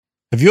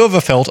Have you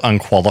ever felt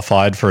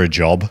unqualified for a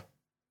job?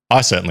 I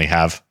certainly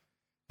have.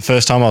 The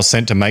first time I was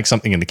sent to make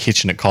something in the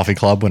kitchen at Coffee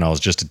Club when I was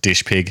just a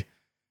dish pig.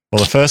 Or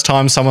the first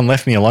time someone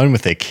left me alone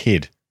with their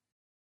kid.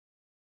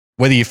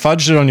 Whether you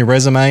fudged it on your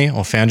resume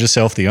or found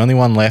yourself the only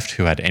one left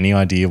who had any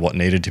idea what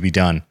needed to be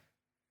done,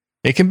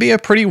 it can be a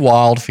pretty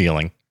wild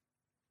feeling.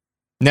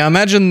 Now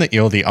imagine that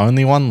you're the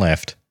only one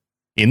left,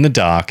 in the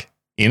dark,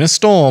 in a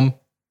storm,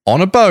 on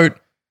a boat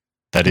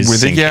that is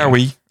sinking. With a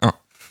yowie. Oh.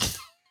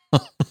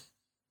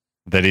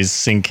 That is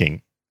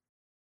sinking.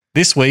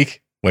 This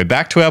week, we're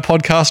back to our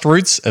podcast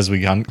roots as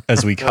we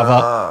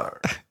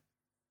cover.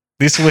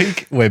 This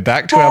week, we're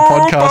back to our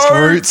podcast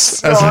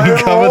roots as we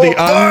cover the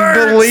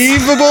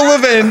unbelievable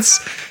events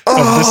of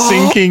the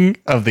sinking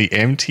of the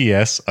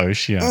MTS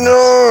Oceanos.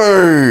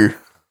 No!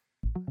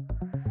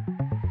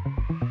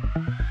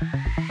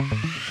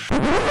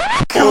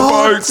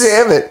 God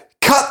damn it.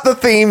 Cut the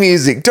theme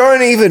music.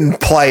 Don't even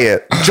play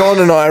it. John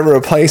and I are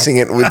replacing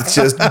it with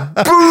just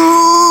boo!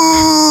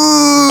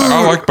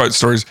 I like boat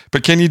stories,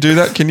 but can you do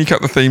that? Can you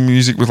cut the theme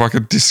music with like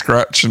a disc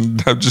scratch and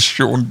have just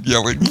Sean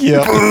yelling?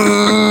 Yeah.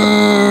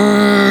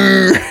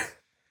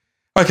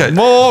 Okay.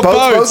 More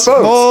boats.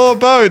 More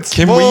boats.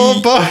 Can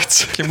we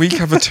boats.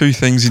 cover two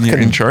things in your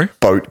intro?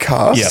 Boat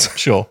cast. Yeah,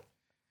 sure.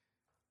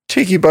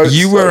 Cheeky boats.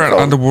 You were an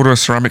underwater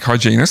ceramic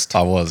hygienist.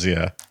 I was,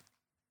 yeah.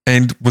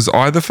 And was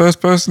I the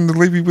first person to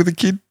leave you with a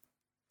kid?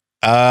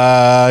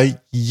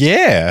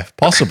 Yeah,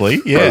 possibly,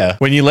 yeah.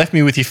 When you left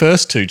me with your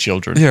first two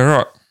children. Yeah,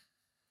 right.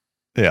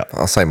 Yeah.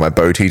 I'll say my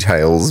boaty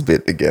tails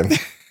bit again.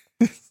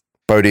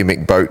 Boaty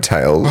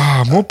McBoat-tails.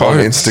 Oh, more boats. On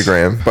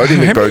Instagram.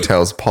 Boaty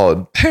McBoat-tails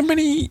pod. How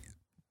many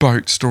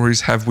boat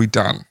stories have we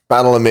done?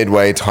 Battle of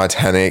Midway,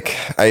 Titanic,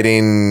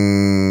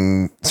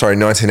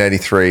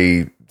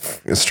 1983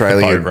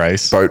 Australia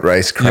boat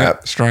race crap.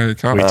 Yep, Australia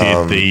Cup. We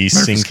did the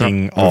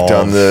sinking of... We've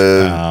done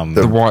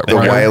the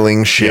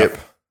whaling ship. Yep.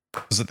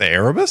 Was it the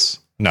Erebus?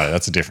 No,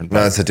 that's a different boat.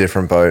 No, it's a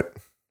different boat.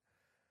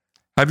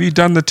 Have you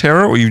done the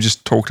Terror, or you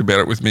just talked about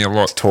it with me a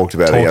lot? Talked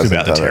about it. He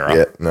hasn't done it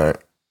yet. No.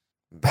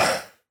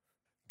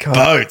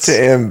 Boats.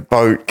 Damn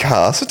boat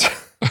cast.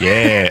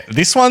 Yeah.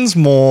 This one's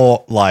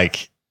more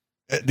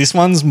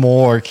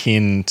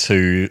akin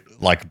to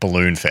like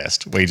Balloon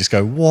Fest, where you just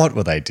go, what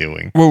were they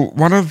doing? Well,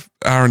 one of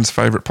Aaron's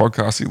favourite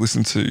podcasts he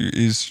listened to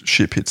is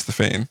Ship Hits the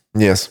Fan.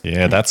 Yes.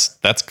 Yeah, that's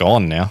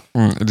gone now.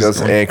 It does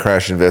air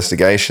crash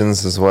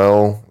investigations as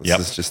well. This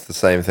is just the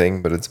same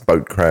thing, but it's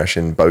boat crash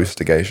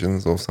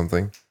investigations or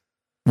something.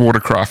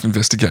 Watercraft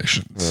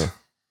investigations. Yeah.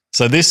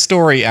 So this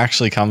story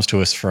actually comes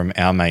to us from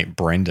our mate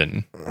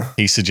Brendan.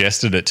 He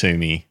suggested it to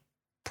me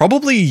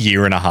probably a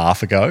year and a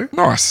half ago.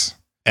 Nice.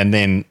 And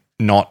then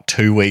not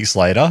 2 weeks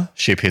later,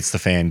 Ship Hits the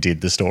Fan did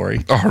the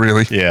story. Oh,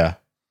 really? Yeah.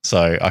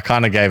 So I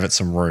kind of gave it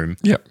some room.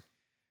 Yep.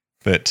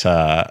 But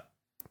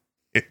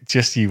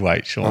just you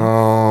wait, Sean.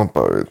 Oh,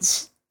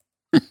 boats.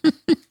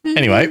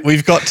 Anyway,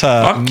 we've got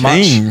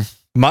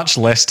much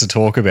less to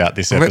talk about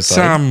this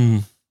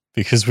episode.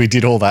 Because we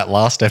did all that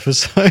last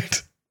episode.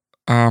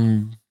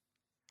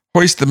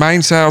 Hoist the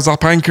mainsails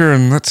up anchor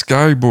and let's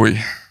go, boy.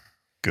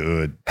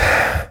 Good.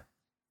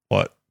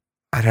 What?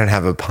 I don't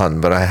have a pun,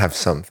 but I have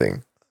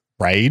something.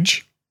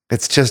 Rage?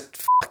 It's just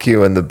fuck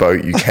you and the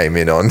boat you came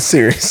in on,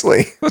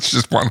 seriously. That's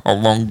just one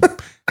whole long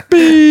beep.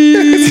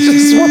 It's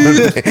just one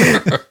of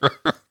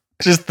them.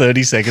 Just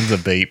 30 seconds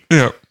of beep.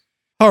 Yeah.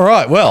 All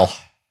right, well,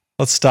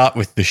 let's start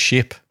with the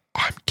ship.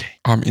 I'm keen.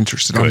 I'm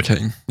interested. Good. I'm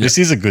keen. Yep. This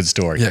is a good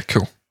story. Yeah,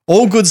 cool.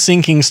 All good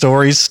sinking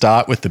stories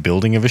start with the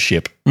building of a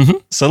ship. Mm-hmm.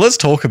 So let's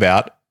talk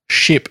about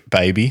ship,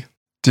 baby.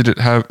 Did it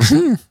have...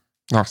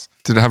 nice.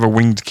 Did it have a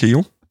winged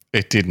keel?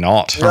 It did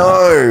not.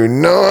 No.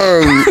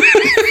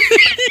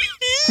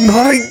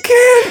 Not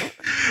again.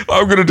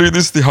 I'm going to do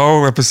this the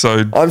whole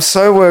episode. I'm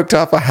so worked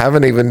up I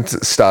haven't even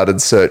started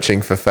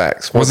searching for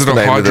facts. Was it a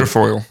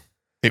hydrofoil?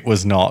 It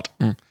was not.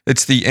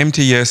 It's the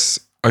MTS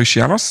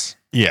Oceanos?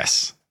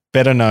 Yes.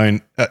 Better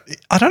known... I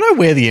don't know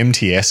where the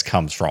MTS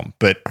comes from,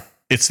 but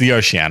it's the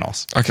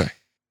Oceanos. Okay.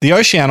 The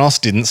Oceanos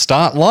didn't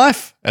start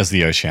life as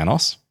the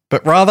Oceanos,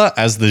 but rather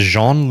as the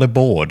Jean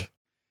Laborde.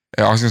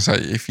 I was going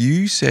to say, if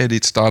you said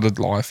it started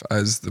life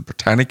as the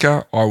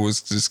Britannica, I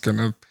was just going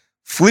to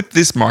flip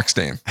this mic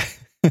stand.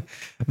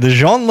 The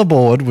Jean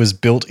Laborde was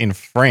built in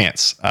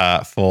France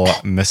for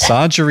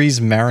Messageries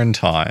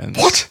Maritimes.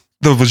 What?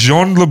 The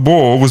Jean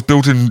Laborde was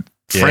built in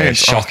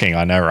France? Yeah, shocking,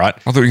 I know, right? I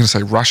thought you were going to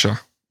say Russia.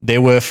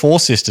 There were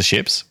 4 sister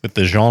ships, with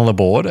the Jean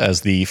Laborde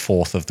as the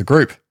 4th of the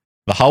group.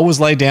 The hull was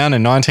laid down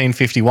in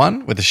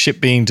 1951, with the ship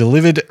being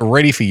delivered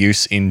ready for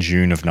use in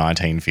June of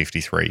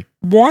 1953.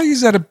 Why is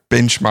that a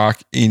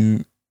benchmark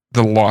in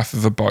the life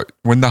of a boat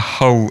when the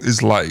hull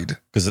is laid?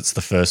 Because it's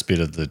the first bit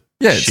of the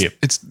ship.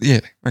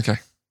 Okay.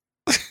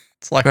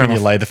 It's like when you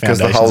lay the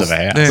foundations of a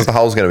house. Because the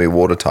hull's going to be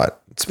watertight.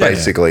 It's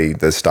basically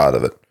the start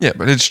of it. Yeah,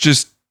 but it's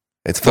just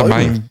the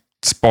main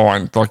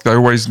spine. Like they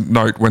always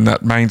note when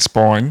that main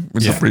spine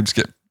with the ribs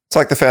get... It's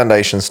like the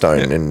foundation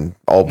stone in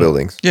old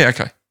buildings. Yeah,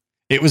 okay.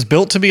 It was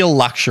built to be a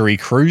luxury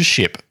cruise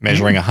ship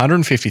measuring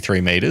 153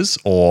 metres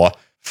or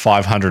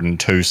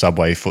 502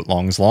 subway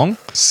footlongs long.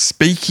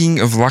 Speaking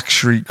of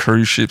luxury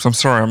cruise ships, I'm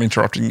sorry I'm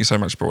interrupting you so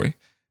much, boy.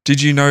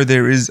 Did you know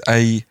there is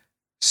a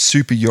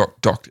super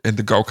yacht docked at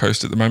the Gold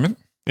Coast at the moment?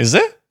 Is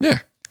there? Yeah.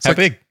 It's How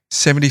big?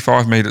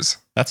 75 metres.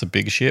 That's a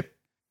big ship.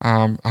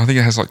 I think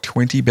it has like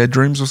 20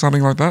 bedrooms or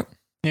something like that.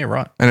 Yeah,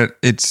 right. And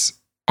it's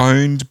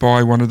owned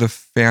by one of the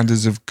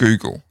founders of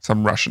Google,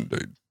 some Russian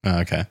dude. Oh,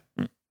 okay.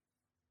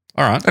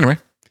 All right. Anyway,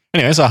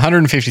 so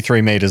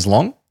 153 meters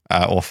long,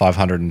 or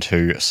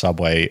 502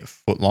 subway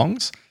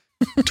footlongs,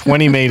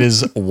 20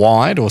 meters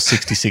wide, or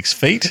 66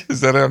 feet.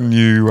 is that our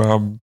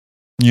new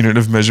unit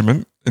of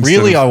measurement?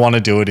 Really, I want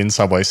to do it in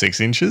subway 6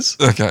 inches.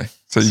 Okay.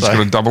 So you've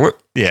got to double it?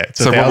 Yeah. It's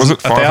So what was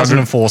it, 500?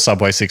 1,004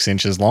 subway 6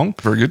 inches long.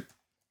 Very good.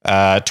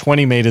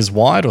 20 meters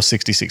wide, or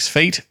 66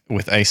 feet,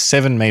 with a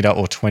 7 meter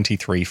or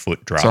 23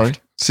 foot draft. Sorry,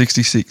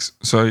 66.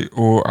 So,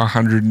 or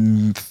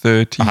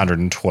 130.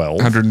 112.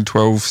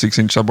 112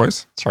 6-inch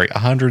subways. Sorry,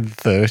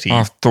 130.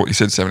 I thought you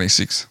said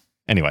 76.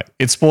 Anyway,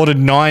 it sported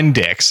 9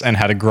 decks and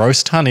had a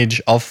gross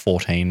tonnage of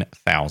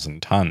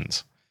 14,000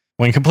 tons.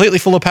 When completely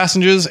full of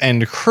passengers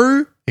and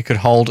crew, it could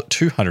hold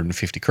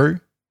 250 crew.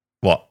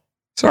 What?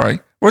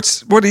 Sorry,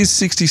 what is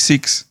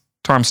 66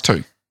 times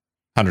 2?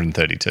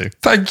 132.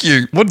 Thank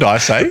you. What did I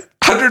say?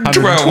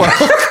 112.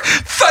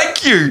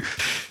 Thank you.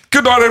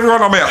 Good night,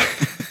 everyone. I'm out.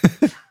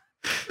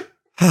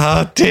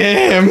 Ah,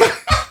 damn.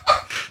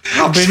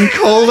 I've been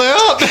called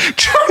out.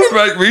 Trying to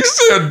make me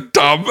sound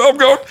dumb. I'm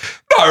going,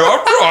 no,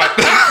 I'm right.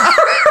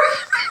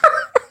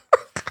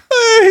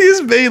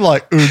 Here's me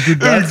like, oh, good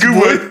night.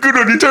 Good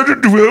on you,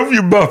 112,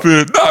 you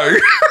muppet. No.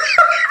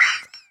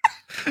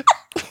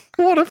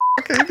 What a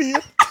fucking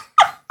idiot.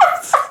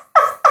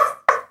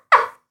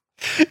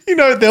 You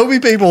know, there'll be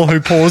people who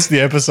paused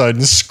the episode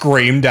and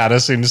screamed at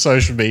us in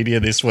social media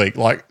this week,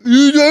 like,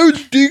 you know,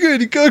 it's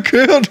digging, it can't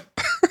count.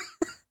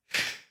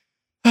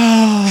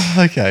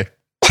 Okay.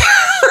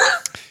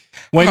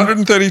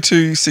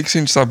 132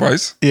 6-inch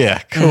subways. Yeah,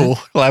 cool.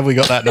 Glad we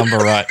got that number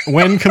right.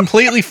 When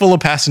completely full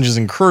of passengers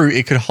and crew,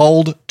 it could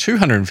hold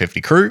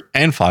 250 crew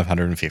and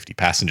 550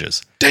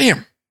 passengers.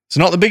 Damn. It's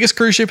not the biggest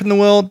cruise ship in the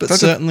world, but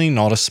certainly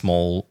not a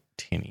small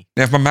tinny.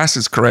 Now, if my maths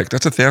is correct,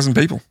 that's 1,000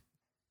 people.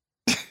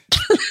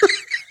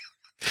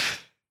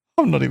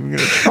 I'm not even going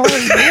to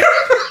try.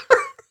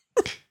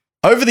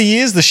 Over the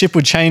years, the ship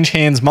would change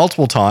hands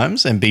multiple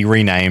times and be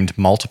renamed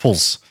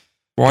multiples.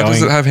 Why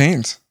does it have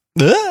hands?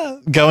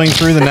 Going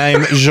through the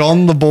name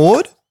Jean the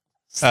Board,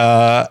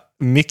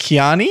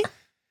 Mikiani,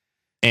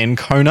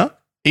 Ancona,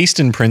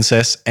 Eastern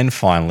Princess, and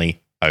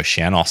finally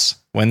Oceanos,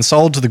 when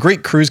sold to the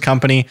Greek cruise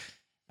company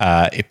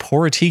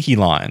Epiroutiki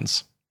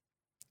Lines.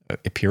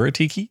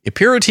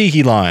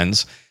 Epiroutiki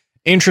Lines.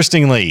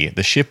 Interestingly,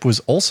 the ship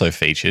was also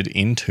featured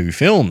in 2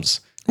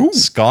 films,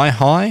 Sky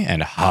High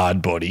and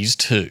Hard Bodies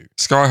 2.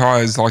 Sky High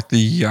is like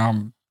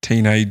the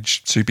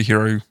teenage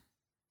superhero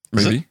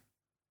movie.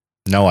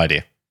 No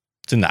idea.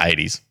 It's in the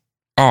 80s.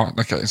 Oh,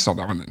 okay. It's not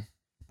that one then.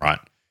 Right.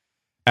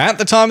 At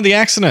the time of the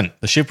accident,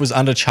 the ship was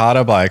under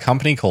charter by a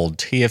company called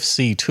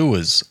TFC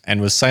Tours and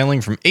was sailing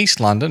from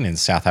East London in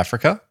South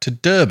Africa to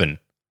Durban,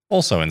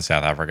 also in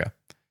South Africa.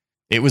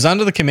 It was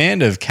under the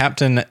command of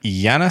Captain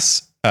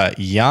Giannis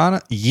Avranis,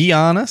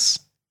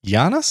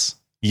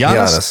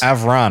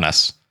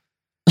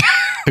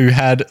 who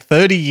had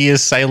 30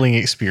 years sailing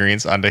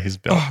experience under his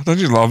belt. Oh, don't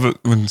you love it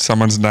when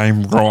someone's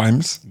name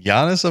rhymes?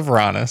 Giannis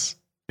Avranis.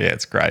 Yeah,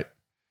 it's great.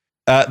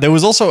 There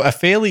was also a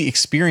fairly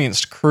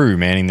experienced crew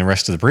manning the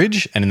rest of the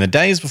bridge, and in the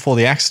days before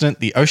the accident,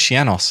 the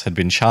Oceanos had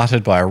been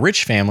chartered by a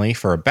rich family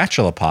for a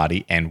bachelor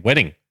party and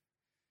wedding.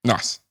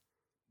 Nice.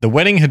 The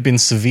wedding had been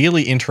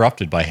severely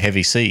interrupted by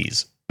heavy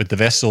seas, with the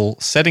vessel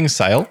setting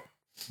sail,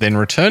 then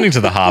returning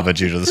to the harbour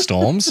due to the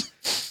storms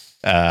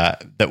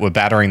that were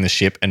battering the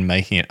ship and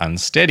making it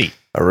unsteady.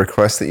 A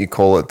request that you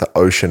call it the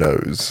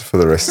Oceanos for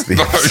the rest of the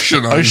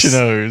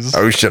Oceanos.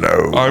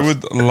 Oceanos. I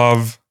would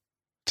love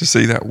to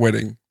see that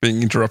wedding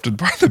being interrupted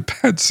by the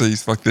bad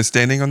seas. Like they're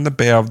standing on the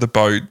bow of the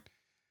boat,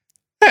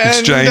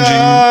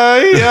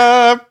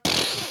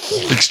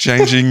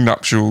 exchanging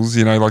nuptials,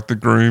 you know, like the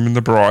groom and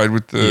the bride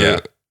with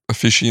the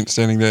officiant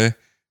standing there.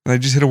 And they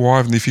just hit a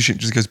wave and the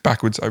officiant just goes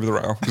backwards over the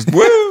rail. Just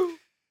woo!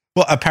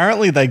 Well,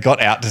 apparently they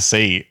got out to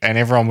sea and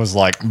everyone was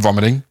like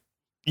vomiting.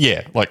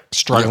 Yeah, like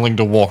struggling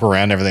to walk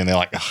around everything. They're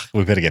like,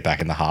 we better get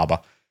back in the harbour.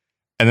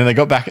 And then they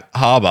got back at the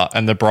harbour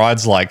and the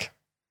bride's like,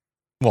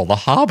 well, the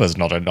harbour's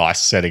not a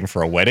nice setting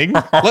for a wedding.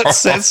 Let's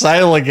set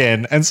sail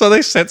again. And so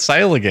they set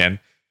sail again.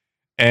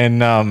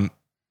 And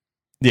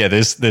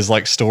there's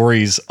like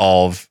stories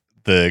of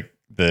the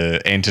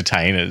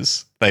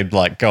entertainers. They'd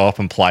like go up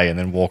and play and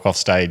then walk off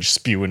stage,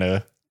 spew in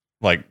a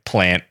like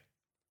plant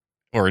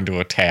or into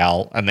a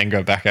towel and then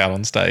go back out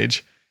on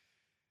stage.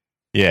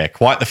 Yeah,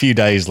 quite the few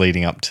days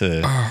leading up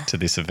to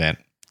this event.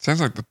 Sounds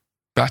like the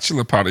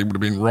bachelor party would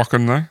have been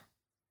rocking though.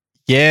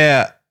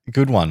 Yeah,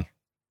 good one.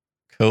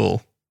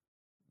 Cool.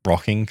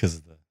 Rocking because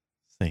of the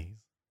seas.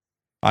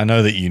 I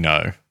know that you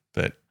know,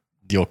 but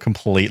your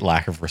complete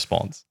lack of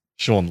response.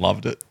 Sean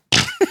loved it.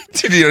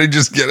 Did he only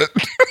just get it?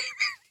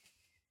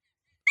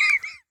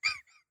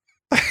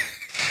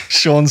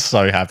 Sean's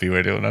so happy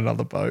we're doing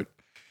another boat.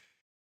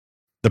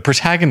 The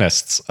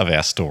protagonists of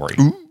our story.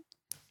 Ooh.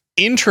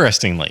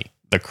 Interestingly,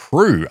 the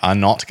crew are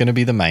not going to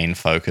be the main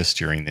focus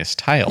during this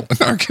tale.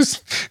 No,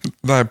 because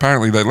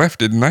apparently they left,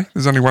 didn't they?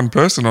 There's only one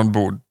person on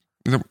board.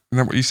 Isn't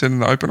that what you said in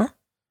the opener?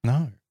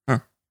 No.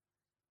 It's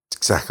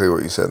exactly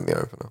what you said in the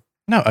opener.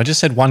 No, I just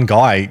said one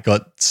guy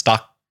got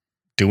stuck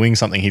doing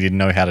something he didn't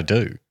know how to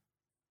do.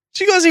 Did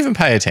you guys even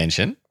pay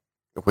attention?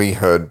 We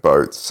heard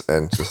boats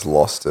and just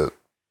lost it.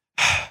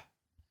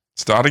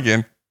 Start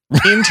again.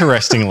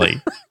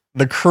 Interestingly,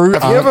 the crew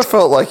Have you ever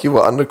felt like you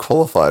were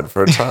underqualified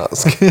for a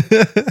task?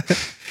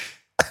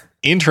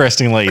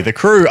 Interestingly, the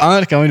crew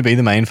aren't going to be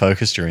the main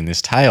focus during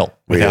this tale,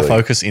 with our Really?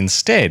 focus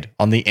instead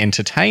on the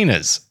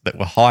entertainers that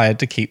were hired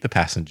to keep the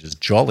passengers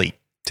jolly.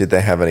 Did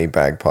they have any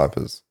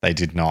bagpipers? They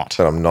did not.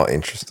 But I'm not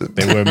interested.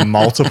 There were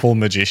multiple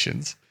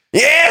magicians.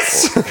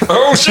 Yes!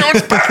 Oh,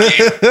 Sean's back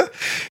in.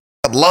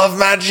 I love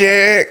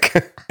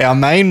magic. Our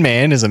main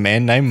man is a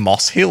man named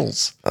Moss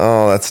Hills,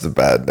 Oh, that's the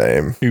bad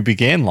name. who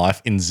began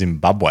life in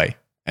Zimbabwe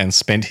and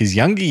spent his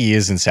younger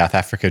years in South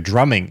Africa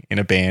drumming in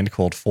a band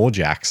called Four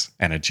Jacks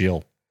and a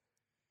Jill.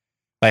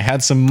 They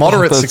had some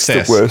moderate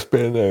success. That's the worst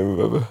band name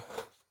ever.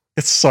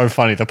 It's so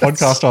funny. The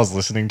podcast I was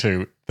listening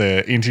to,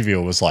 the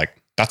interviewer was like,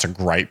 that's a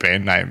great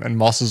band name. And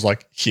Moss is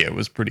like, yeah, it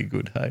was pretty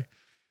good, hey.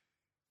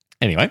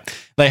 Anyway,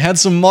 they had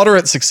some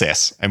moderate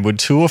success and would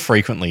tour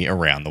frequently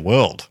around the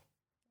world.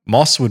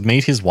 Moss would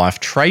meet his wife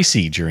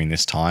Tracy during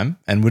this time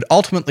and would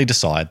ultimately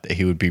decide that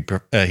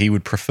he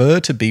would prefer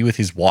to be with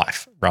his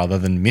wife rather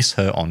than miss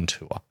her on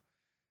tour.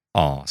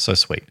 Oh, so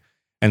sweet.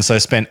 And so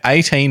spent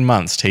 18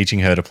 months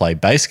teaching her to play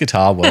bass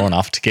guitar well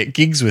enough to get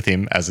gigs with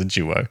him as a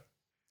duo.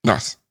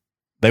 Nice.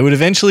 They would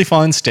eventually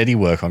find steady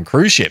work on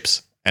cruise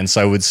ships, and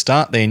so would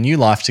start their new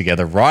life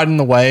together riding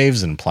the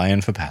waves and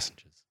playing for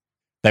passengers.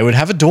 They would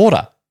have a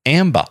daughter,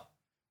 Amber,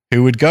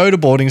 who would go to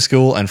boarding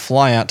school and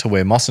fly out to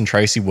where Moss and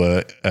Tracy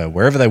were,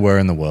 wherever they were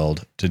in the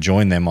world, to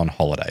join them on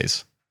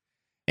holidays.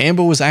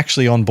 Amber was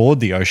actually on board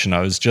the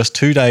Oceanos just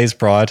 2 days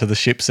prior to the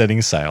ship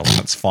setting sail on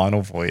its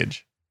final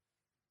voyage.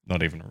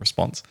 Not even a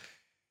response.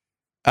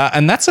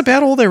 And that's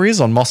about all there is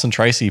on Moss and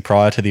Tracy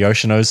prior to the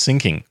Oceanos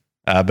sinking.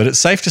 But it's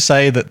safe to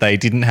say that they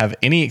didn't have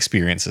any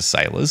experience as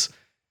sailors,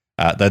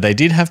 though they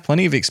did have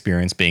plenty of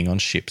experience being on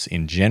ships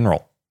in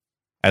general.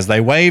 As they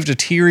waved a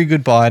teary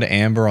goodbye to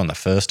Amber on the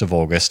 1st of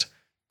August,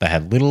 they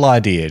had little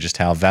idea just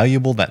how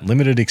valuable that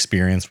limited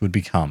experience would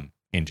become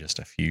in just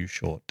a few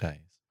short days.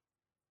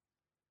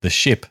 The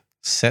ship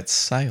sets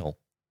sail.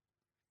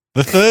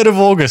 The 3rd of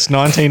August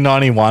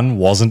 1991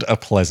 wasn't a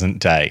pleasant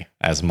day,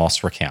 as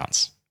Moss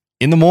recounts.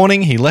 In the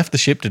morning, he left the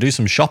ship to do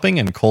some shopping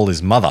and call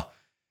his mother.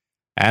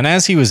 And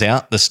as he was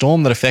out, the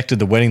storm that affected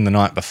the wedding the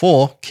night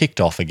before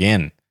kicked off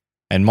again,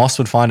 and Moss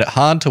would find it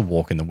hard to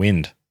walk in the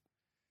wind.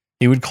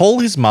 He would call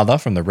his mother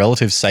from the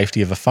relative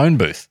safety of a phone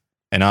booth,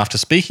 and after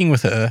speaking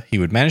with her, he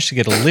would manage to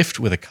get a lift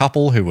with a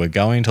couple who were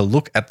going to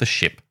look at the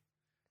ship.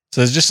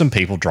 So there's just some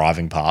people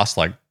driving past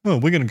like, oh,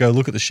 we're going to go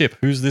look at the ship.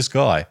 Who's this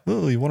guy?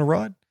 Oh, you want to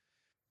ride?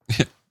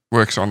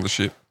 Works on the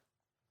ship.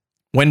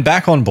 When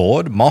back on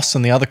board, Moss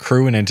and the other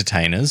crew and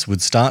entertainers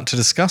would start to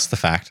discuss the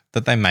fact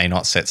that they may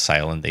not set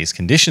sail in these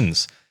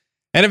conditions,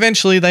 and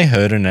eventually they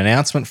heard an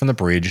announcement from the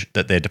bridge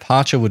that their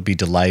departure would be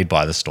delayed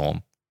by the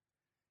storm.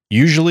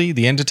 Usually,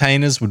 the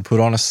entertainers would put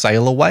on a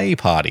sail away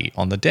party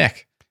on the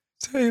deck.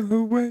 Sail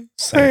away.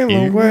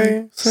 Sail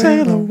away,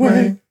 sail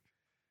away.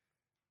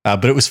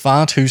 But it was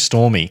far too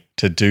stormy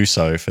to do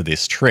so for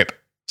this trip,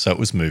 so it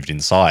was moved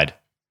inside.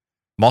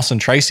 Moss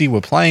and Tracy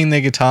were playing their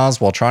guitars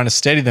while trying to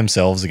steady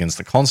themselves against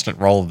the constant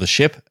roll of the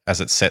ship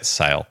as it set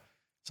sail.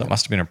 So it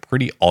must have been a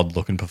pretty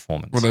odd-looking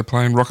performance. Were they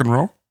playing rock and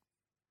roll?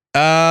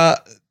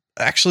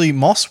 Actually,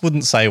 Moss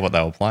wouldn't say what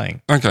they were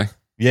playing. Okay.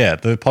 Yeah,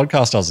 the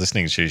podcast I was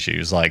listening to, she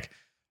was like,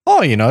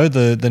 oh, you know,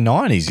 the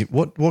 90s,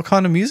 what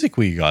kind of music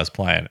were you guys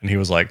playing? And he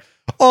was like,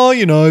 oh,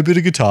 you know, a bit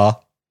of guitar.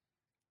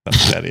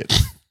 That's about it.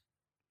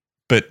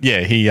 But yeah,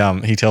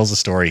 he tells the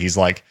story. He's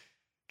like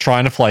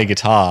trying to play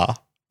guitar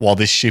while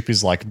this ship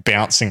is like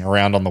bouncing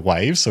around on the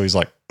waves. So he's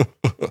like,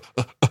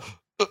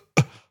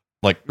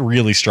 like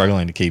really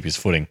struggling to keep his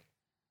footing.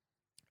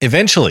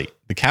 Eventually,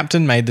 the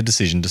captain made the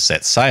decision to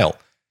set sail,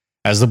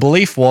 as the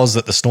belief was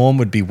that the storm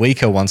would be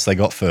weaker once they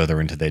got further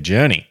into their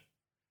journey.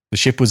 The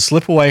ship would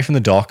slip away from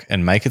the dock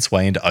and make its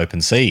way into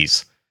open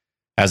seas.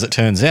 As it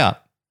turns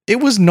out,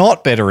 it was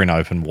not better in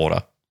open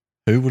water.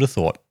 Who would have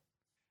thought?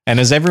 And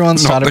as everyone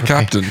started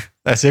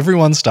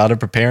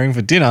preparing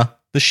for dinner,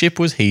 the ship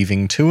was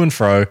heaving to and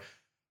fro,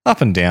 up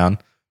and down,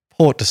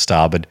 port to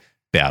starboard,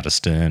 bow to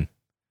stern.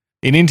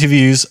 In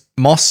interviews,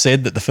 Moss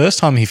said that the first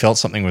time he felt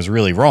something was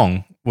really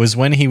wrong was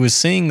when he was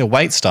seeing the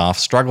waitstaff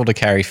struggle to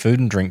carry food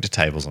and drink to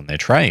tables on their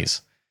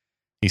trays.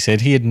 He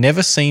said he had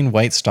never seen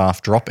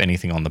waitstaff drop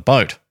anything on the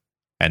boat,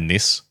 and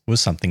this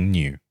was something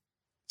new.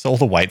 So all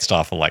the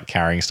waitstaff are like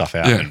carrying stuff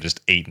out and just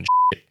eating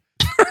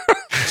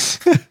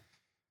shit.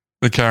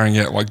 They're carrying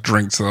out like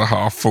drinks that are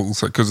half full,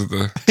 so because of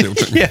the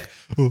tilting. Yeah,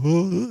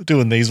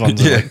 doing these ones,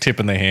 like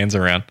tipping their hands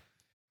around.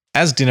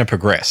 As dinner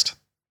progressed,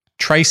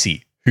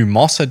 Tracy, who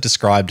Moss had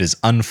described as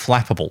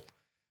unflappable,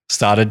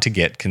 started to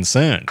get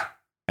concerned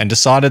and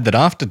decided that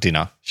after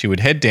dinner she would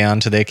head down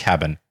to their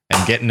cabin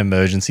and get an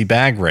emergency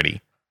bag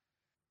ready.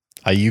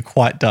 Are you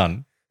quite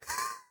done?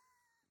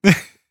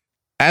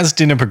 As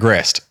dinner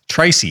progressed,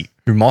 Tracy,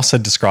 who Moss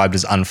had described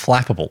as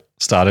unflappable,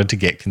 started to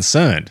get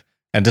concerned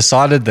and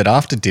decided that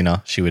after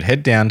dinner she would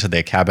head down to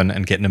their cabin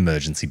and get an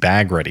emergency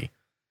bag ready.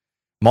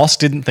 Moss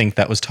didn't think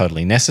that was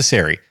totally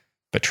necessary,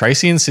 but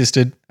Tracy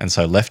insisted and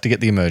so left to get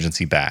the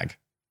emergency bag.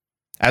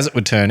 As it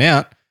would turn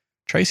out,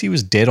 Tracy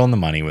was dead on the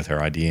money with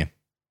her idea.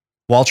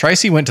 While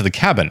Tracy went to the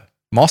cabin,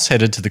 Moss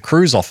headed to the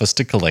crew's office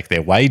to collect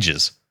their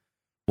wages.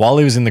 While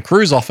he was in the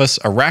crew's office,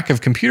 a rack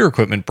of computer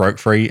equipment broke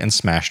free and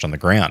smashed on the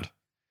ground.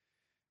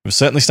 It was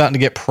certainly starting to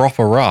get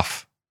proper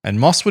rough, and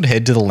Moss would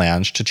head to the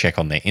lounge to check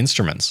on their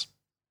instruments.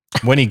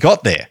 When he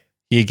got there,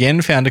 he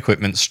again found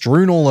equipment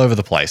strewn all over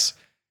the place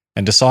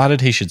and decided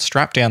he should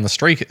strap down the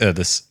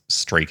speakers.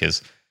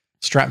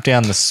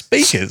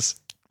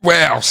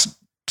 Wow,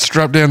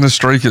 strap down the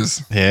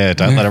streakers. Yeah,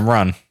 don't let them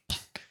run.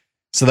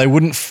 So they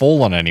wouldn't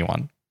fall on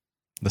anyone.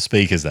 The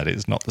speakers, that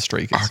is, not the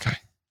streakers. Okay.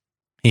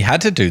 He had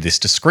to do this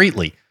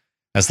discreetly,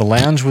 as the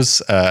lounge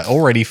was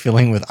already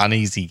filling with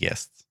uneasy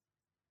guests.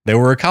 There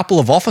were a couple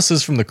of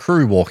officers from the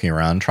crew walking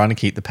around trying to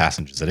keep the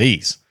passengers at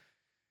ease.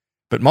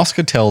 But Moss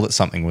could tell that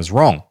something was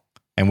wrong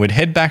and would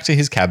head back to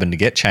his cabin to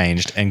get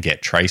changed and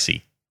get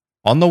Tracy.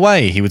 On the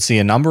way, he would see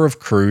a number of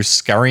crew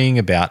scurrying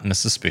about in a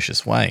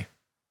suspicious way.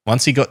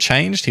 Once he got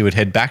changed, he would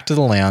head back to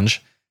the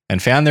lounge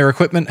and found their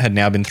equipment had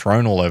now been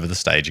thrown all over the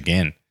stage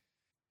again.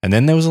 And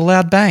then there was a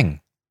loud bang,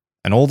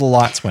 and all the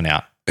lights went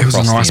out It was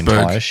across an the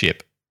iceberg. entire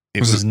ship. It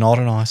was not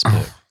an iceberg.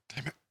 Oh,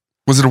 damn it.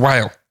 Was it a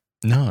whale?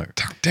 No.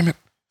 Damn it.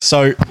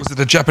 So Was it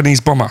a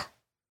Japanese bomber?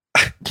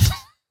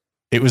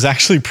 it was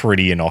actually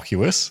pretty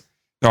innocuous.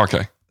 Oh,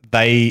 okay.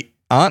 They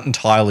aren't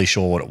entirely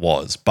sure what it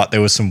was, but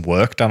there was some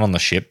work done on the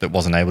ship that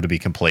wasn't able to be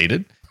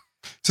completed.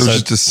 So it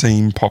was just a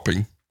seam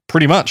popping.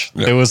 Pretty much.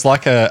 Yeah. There was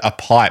like a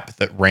pipe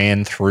that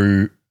ran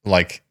through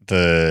like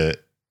the,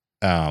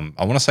 I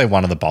want to say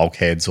one of the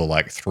bulkheads or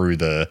like through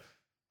the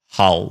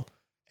hull.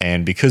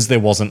 And because there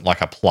wasn't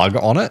like a plug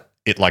on it,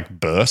 it like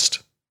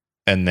burst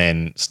and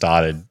then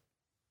started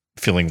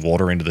filling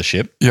water into the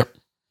ship. Yep.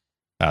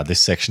 This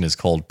section is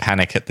called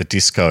Panic at the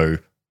Disco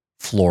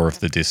Floor of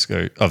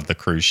the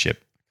cruise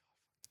ship.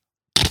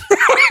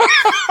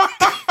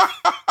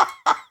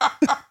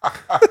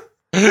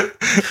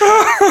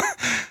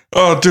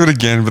 Oh, do it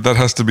again, but that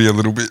has to be a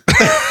little bit.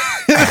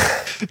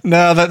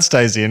 No, that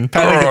stays in.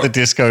 Panic All at right. the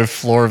Disco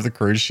Floor of the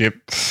cruise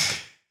ship.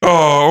 Oh,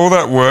 all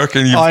that work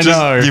and I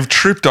know. you've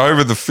tripped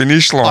over the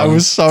finish line. I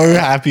was so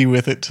happy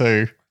with it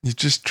too. You've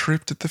just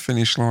tripped at the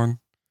finish line.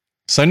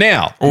 So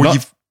now, Or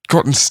you've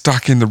gotten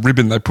stuck in the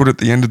ribbon they put at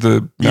the end of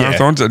the Yeah.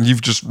 marathons and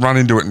you've just run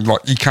into it and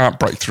like you can't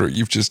break through.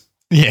 You've just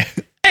yeah.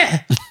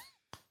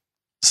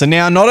 So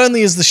now, not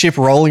only is the ship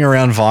rolling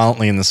around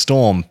violently in the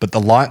storm, but the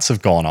lights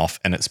have gone off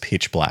and it's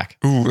pitch black.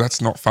 ooh, that's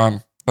not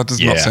fun. That does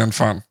not Yeah. sound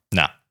fun.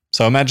 Nah.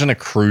 So imagine a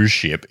cruise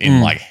ship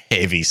in like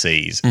heavy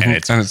seas and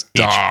it's pitch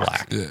dark.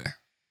 black. Yeah.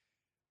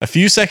 A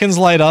few seconds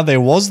later,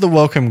 there was the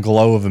welcome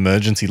glow of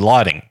emergency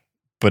lighting,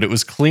 but it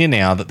was clear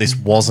now that this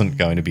wasn't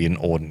going to be an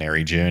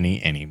ordinary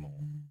journey anymore.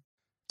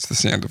 It's the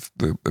sound of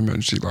the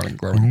emergency lighting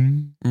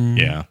glowing. Mm.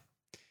 Yeah.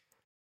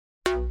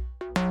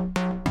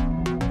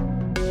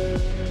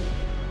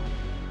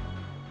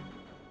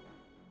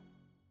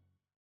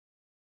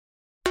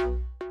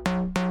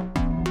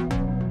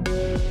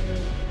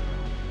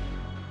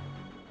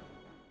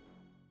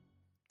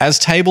 As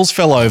tables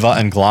fell over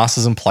and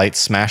glasses and plates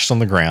smashed on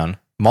the ground,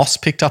 Moss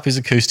picked up his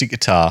acoustic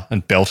guitar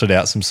and belted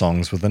out some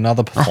songs with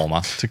another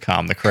performer to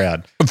calm the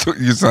crowd. I thought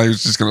you were saying he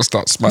was just going to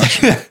start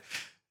smashing.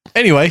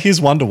 Anyway, here's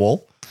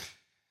Wonderwall.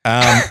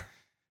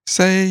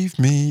 Save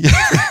me.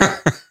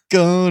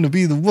 Gonna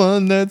be the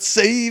one that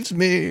saves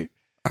me.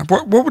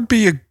 What would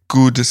be a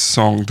good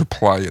song to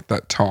play at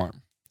that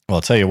time? Well,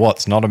 I'll tell you what,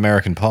 it's not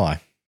American Pie.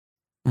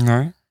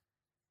 No?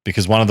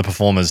 Because one of the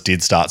performers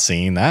did start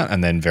singing that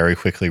and then very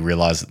quickly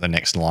realized that the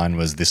next line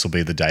was, "This'll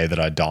be the day that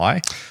I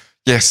die."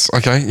 Yes.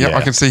 Okay. Yep. Yeah.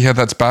 I can see how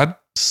that's bad.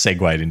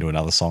 Segued into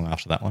another song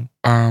after that one.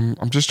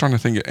 I'm just trying to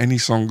think of any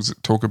songs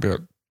that talk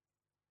about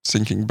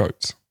sinking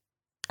boats.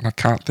 And I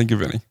can't think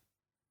of any.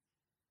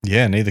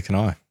 Yeah, neither can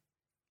I.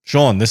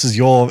 Sean, this is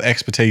your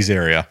expertise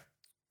area.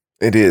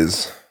 It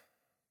is.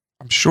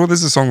 I'm sure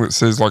there's a song that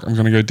says, like, I'm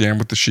going to go down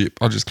with the ship.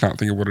 I just can't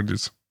think of what it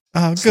is.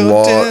 I'll go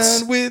Lots.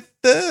 down with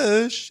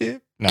the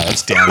ship. No,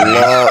 that's down.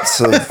 Lots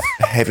of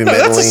heavy No,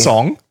 metal. that's a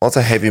song. Lots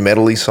of heavy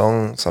metal-y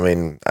songs. I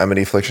mean,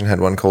 Amity Affliction had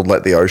one called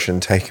Let the Ocean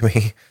Take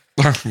Me.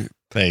 There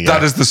you go.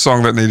 That is the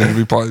song that needed to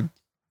be played.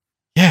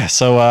 Yeah,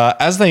 so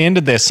as they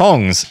ended their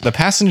songs, the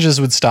passengers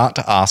would start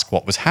to ask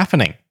what was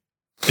happening.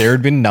 There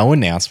had been no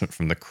announcement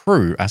from the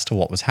crew as to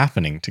what was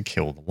happening to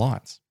kill the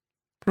lights.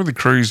 Probably the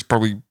crew's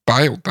probably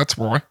bailed. That's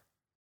why.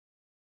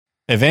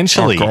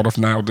 Eventually, Oh, God, I've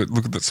nailed it.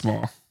 Look at that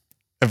smile.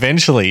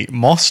 Eventually,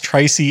 Moss,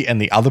 Tracy, and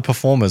the other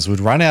performers would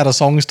run out of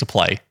songs to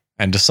play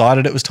and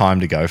decided it was time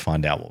to go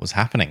find out what was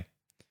happening.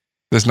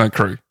 There's no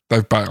crew.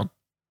 They've bailed.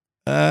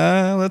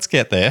 Let's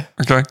get there.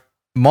 Okay.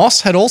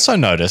 Moss had also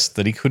noticed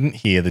that he couldn't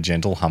hear the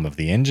gentle hum of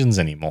the engines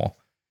anymore,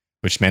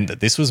 which meant that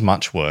this was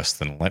much worse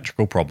than an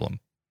electrical problem.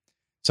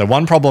 So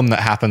one problem that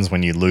happens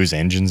when you lose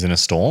engines in a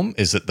storm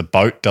is that the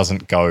boat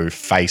doesn't go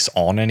face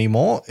on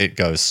anymore. It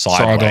goes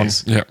sideways.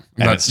 Side on. Yeah.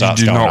 And it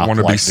starts you do going not up want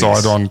to like be side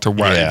this. on to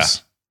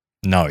waves.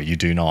 No, you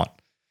do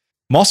not.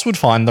 Moss would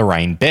find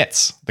Lorraine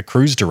Betts, the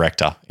cruise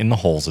director, in the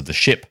halls of the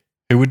ship,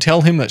 who would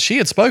tell him that she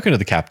had spoken to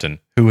the captain,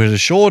 who had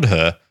assured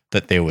her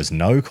that there was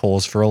no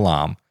cause for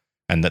alarm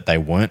and that they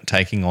weren't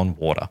taking on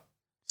water.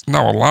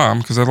 No alarm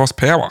because they lost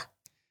power.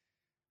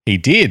 He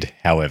did,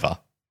 however,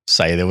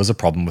 say there was a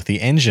problem with the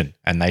engine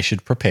and they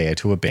should prepare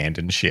to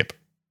abandon ship.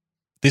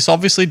 This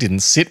obviously didn't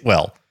sit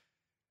well,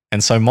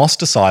 and so Moss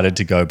decided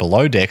to go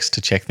below decks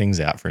to check things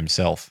out for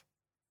himself.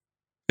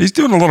 He's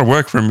doing a lot of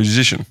work for a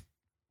musician.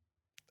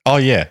 Oh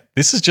yeah,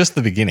 this is just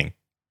the beginning.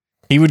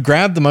 He would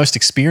grab the most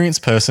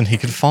experienced person he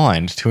could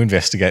find to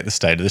investigate the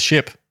state of the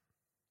ship.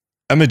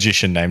 A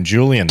magician named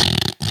Julian.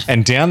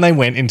 And down they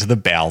went into the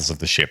bowels of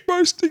the ship.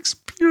 Most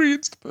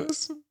experienced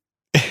person.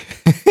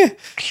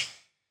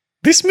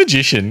 This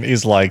magician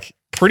is like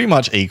pretty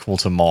much equal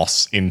to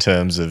Moss in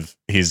terms of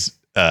his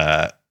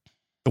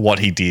what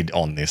he did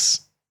on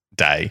this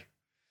day.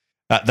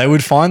 They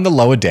would find the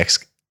lower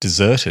decks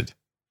deserted,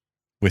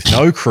 with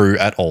no crew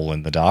at all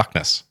in the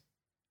darkness.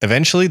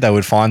 Eventually, they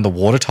would find the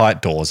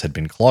watertight doors had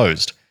been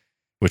closed,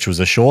 which was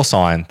a sure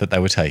sign that they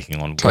were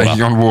taking on water.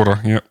 Taking on water,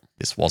 yep.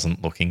 This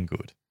wasn't looking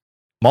good.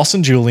 Moss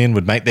and Julian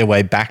would make their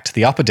way back to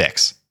the upper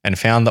decks and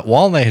found that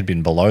while they had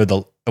been below,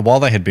 the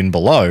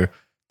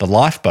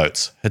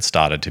lifeboats had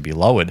started to be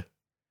lowered.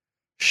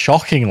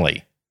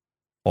 Shockingly,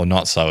 or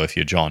not so if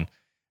you're John,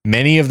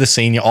 many of the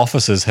senior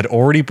officers had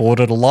already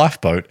boarded a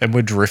lifeboat and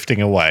were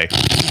drifting away.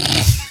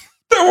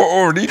 They were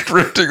already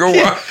drifting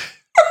away.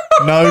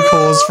 No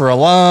cause for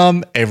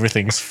alarm.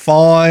 Everything's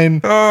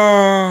fine.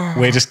 Oh,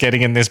 We're just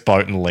getting in this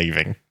boat and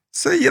leaving.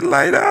 see you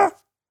later.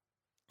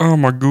 Oh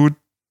my good.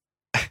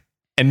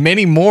 And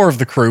many more of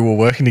the crew were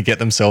working to get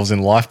themselves in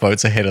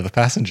lifeboats ahead of the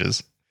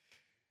passengers.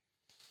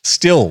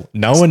 Still,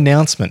 no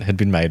announcement had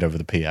been made over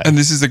the PA. And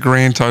this is a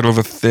grand total of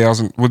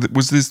 1,000.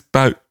 Was this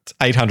boat? It's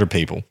 800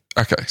 people.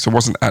 Okay, so it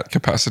wasn't at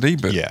capacity,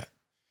 but Yeah.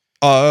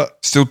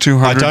 still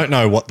 200.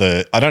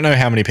 I don't know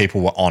how many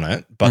people were on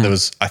it, but there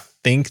was, I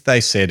think they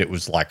said it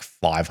was like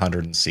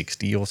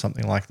 560 or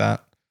something like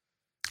that.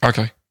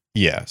 Okay.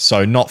 Yeah.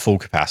 So not full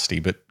capacity,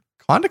 but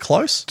kind of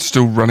close.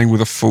 Still running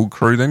with a full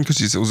crew then,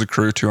 because it was a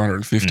crew of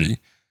 250.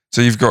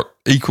 So you've got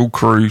equal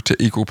crew to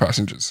equal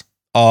passengers.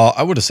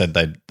 I would have said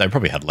they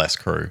probably had less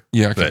crew.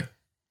 Yeah, okay. But,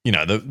 you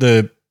know,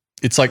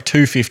 it's like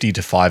 250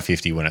 to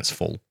 550 when it's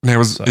full. Now,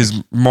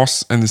 is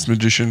Moss and this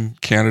magician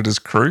counted as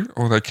crew,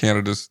 or are they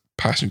counted as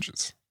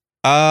passengers?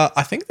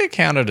 I think they're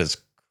counted as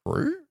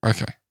crew.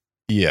 Okay.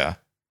 Yeah.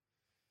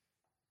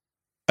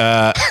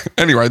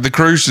 Anyway, the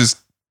crew's just...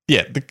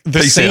 Yeah, the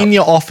Peace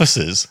senior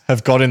officers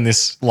have got in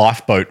this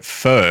lifeboat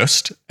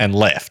first and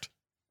left.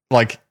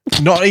 Like,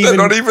 not even...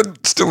 They're not even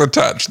still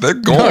attached. They're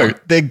gone. No,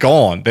 they're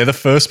gone. They're the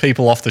first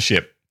people off the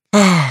ship.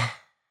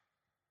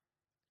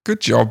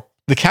 Good job.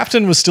 The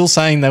captain was still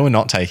saying they were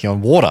not taking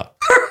on water.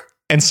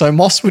 And so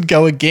Moss would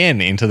go again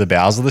into the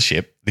bows of the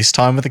ship, this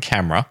time with a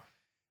camera,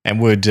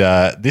 and would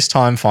this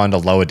time find a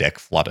lower deck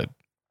flooded.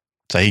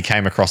 So he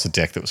came across a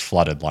deck that was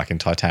flooded, like in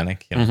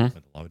Titanic, you know, where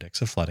the lower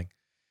decks are flooding.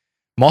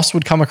 Moss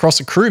would come across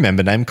a crew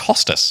member named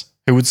Costas,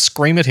 who would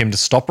scream at him to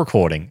stop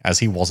recording as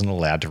he wasn't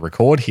allowed to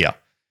record here,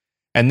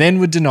 and then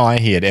would deny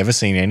he had ever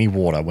seen any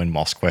water when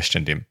Moss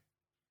questioned him.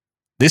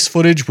 This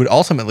footage would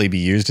ultimately be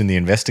used in the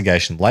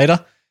investigation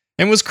later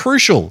and was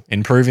crucial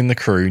in proving the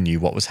crew knew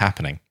what was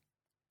happening.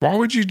 Why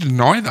would you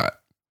deny that?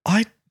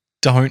 I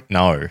don't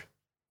know.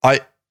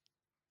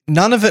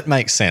 None of it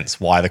makes sense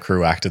why the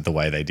crew acted the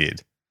way they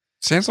did.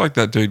 Sounds like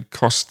that dude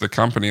cost the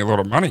company a lot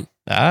of money.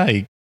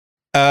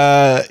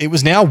 It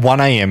was now 1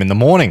 a.m. in the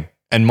morning,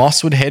 and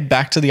Moss would head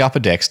back to the upper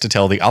decks to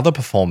tell the other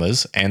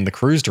performers and the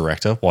cruise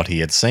director what he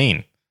had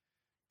seen.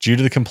 Due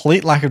to the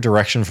complete lack of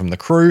direction from the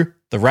crew,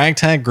 the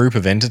ragtag group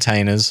of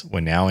entertainers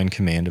were now in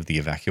command of the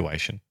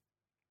evacuation.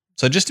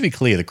 So just to be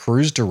clear, the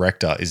cruise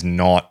director is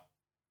not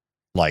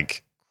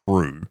like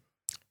crew.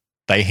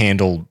 They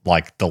handle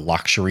like the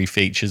luxury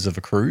features of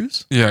a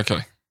cruise. Yeah,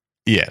 okay.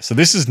 Yeah, so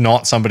this is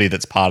not somebody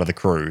that's part of the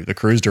crew. The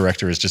cruise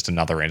director is just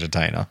another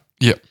entertainer.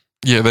 Yeah.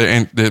 Yeah,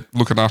 they're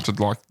looking after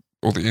like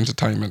all the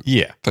entertainment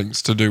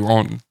things to do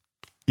on.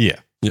 Yeah.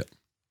 Yeah.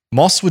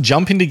 Moss would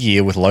jump into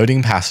gear with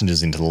loading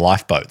passengers into the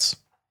lifeboats.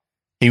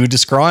 He would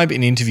describe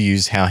in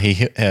interviews how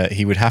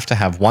he would have to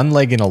have one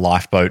leg in a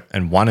lifeboat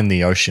and one in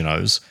the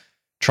Oceanos,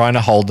 trying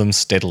to hold them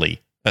steady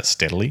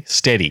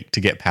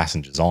to get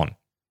passengers on.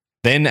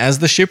 Then, as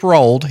the ship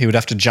rolled, he would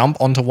have to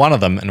jump onto one of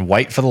them and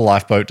wait for the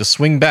lifeboat to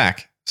swing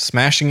back,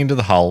 smashing into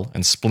the hull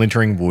and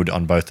splintering wood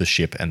on both the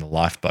ship and the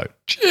lifeboat.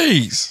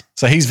 Jeez.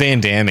 So he's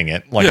Van Damming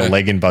it, like a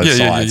leg in both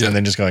sides, and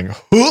then just going,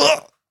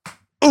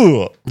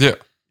 Yeah.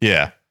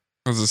 Yeah.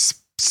 As the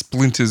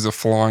splinters are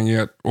flying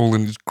out all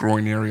in his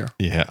groin area.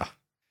 Yeah.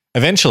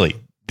 Eventually,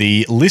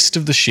 the list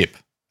of the ship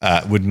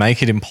would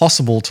make it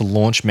impossible to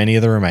launch many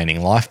of the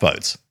remaining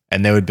lifeboats,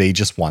 and there would be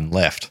just one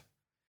left.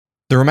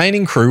 The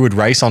remaining crew would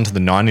race onto the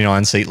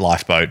 99-seat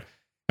lifeboat,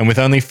 and with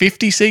only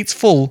 50 seats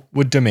full,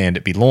 would demand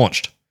it be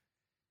launched.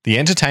 The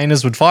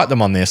entertainers would fight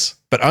them on this,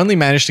 but only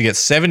managed to get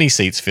 70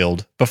 seats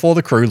filled before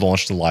the crew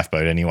launched the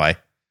lifeboat anyway.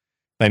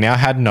 They now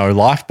had no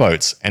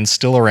lifeboats and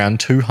still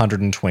around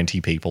 220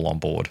 people on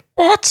board.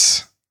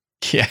 What?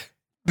 Yeah.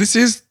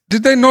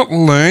 Did they not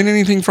learn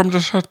anything from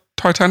the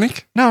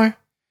Titanic? No.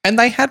 And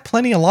they had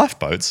plenty of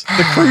lifeboats.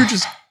 The crew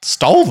just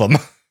stole them.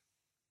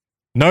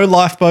 No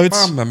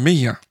lifeboats. Mamma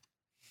mia.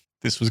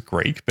 This was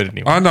Greek, but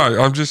anyway. I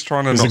know. I'm just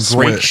trying to not It was a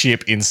Greek sweat.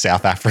 ship in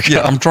South Africa.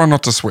 Yeah, I'm trying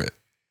not to sweat.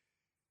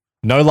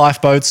 No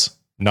lifeboats,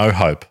 no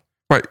hope.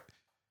 Wait.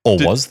 Or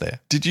was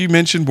there? Did you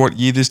mention what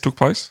year this took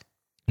place?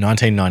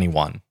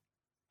 1991.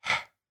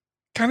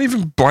 Can't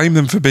even blame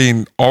them for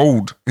being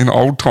old in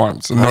old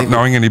times and not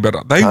knowing any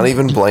better. They Can't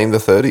even blame the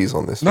 30s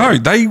on this. No,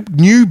 they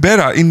knew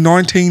better in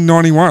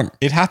 1991.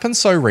 It happened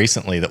so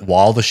recently that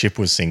while the ship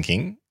was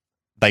sinking,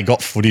 they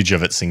got footage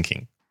of it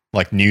sinking.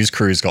 Like news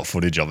crews got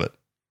footage of it.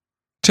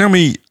 Tell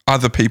me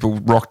other people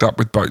rocked up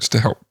with boats to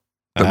help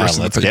the rest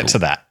of the people. Let's get to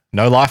that.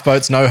 No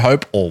lifeboats, no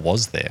hope, or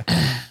was there?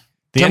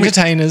 The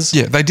entertainers...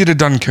 Yeah, they did a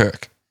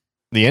Dunkirk.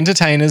 The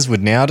entertainers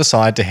would now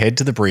decide to head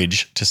to the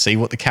bridge to see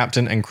what the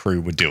captain and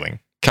crew were doing.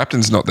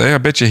 Captain's not there. I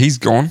bet you he's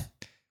gone.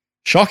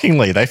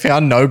 Shockingly, they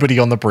found nobody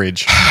on the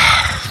bridge.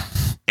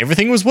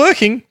 Everything was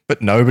working,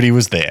 but nobody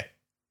was there.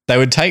 They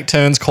would take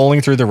turns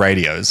calling through the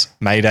radios,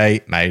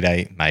 Mayday,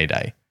 Mayday,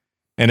 Mayday,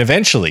 and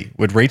eventually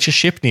would reach a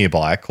ship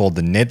nearby called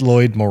the Ned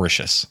Lloyd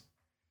Mauritius.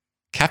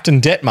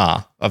 Captain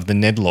Detmar of the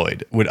Ned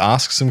Lloyd would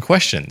ask some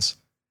questions.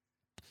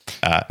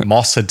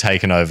 Moss had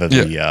taken over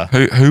the...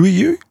 Who are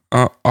you?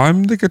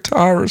 I'm the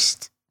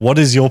guitarist. What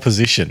is your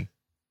position?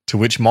 To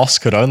which Moss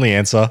could only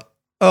answer,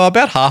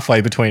 about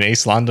halfway between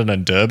East London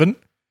and Durban.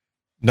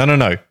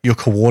 No, your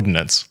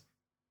coordinates.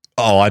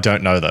 Oh, I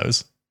don't know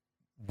those.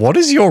 What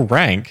is your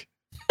rank?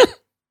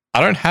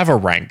 I don't have a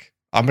rank.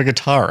 I'm a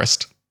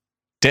guitarist.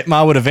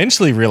 Detmar would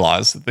eventually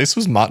realise that this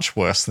was much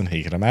worse than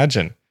he could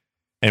imagine,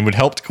 and would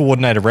help to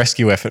coordinate a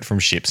rescue effort from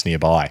ships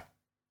nearby.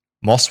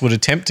 Moss would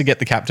attempt to get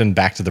the captain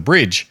back to the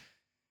bridge,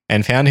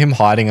 and found him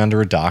hiding under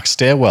a dark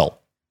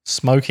stairwell,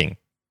 smoking.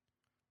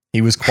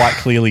 He was quite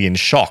clearly in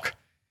shock,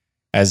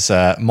 as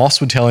Moss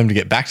would tell him to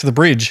get back to the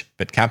bridge,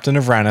 but Captain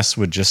Avranus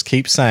would just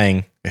keep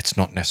saying, it's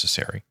not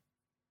necessary.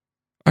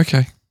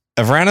 Okay.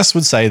 Avranus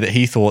would say that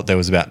he thought there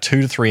was about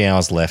 2 to 3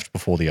 hours left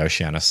before the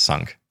Oceanus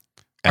sunk.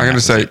 I'm going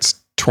to say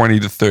it's 20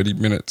 to 30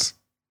 minutes.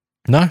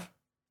 No.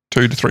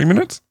 2 to 3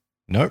 minutes?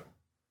 Nope.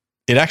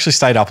 It actually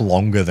stayed up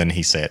longer than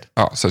he said.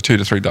 Oh, so 2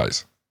 to 3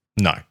 days.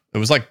 No. It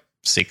was like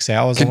 6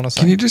 hours, I want to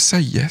say. Can you just say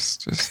yes?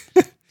 Just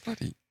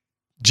bloody.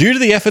 Due to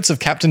the efforts of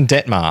Captain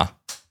Detmar,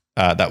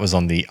 that was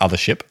on the other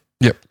ship.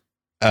 Yep.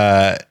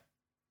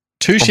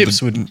 Two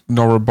ships would...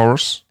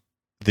 Noroboros?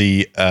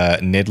 The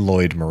Ned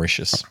Lloyd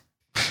Mauritius.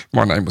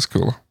 My name was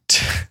cooler.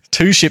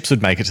 2 ships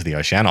would make it to the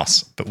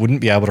Oceanos, but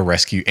wouldn't be able to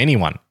rescue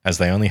anyone as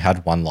they only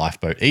had 1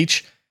 lifeboat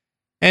each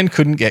and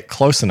couldn't get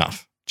close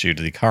enough due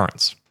to the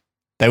currents.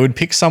 They would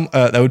pick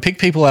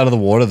people out of the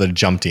water that had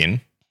jumped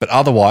in, but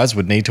otherwise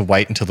would need to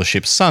wait until the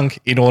ship sunk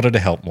in order to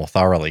help more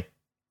thoroughly.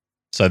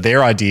 So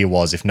their idea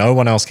was, if no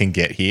one else can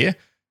get here,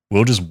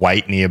 we'll just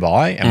wait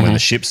nearby, and when the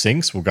ship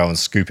sinks, we'll go and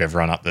scoop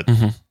everyone up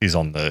that is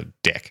on the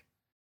deck.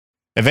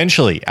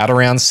 Eventually, at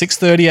around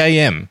 6:30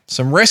 a.m.,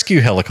 some rescue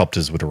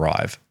helicopters would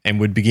arrive and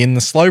would begin the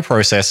slow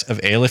process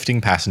of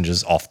airlifting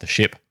passengers off the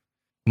ship.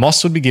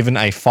 Moss would be given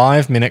a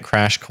 5-minute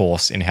crash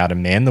course in how to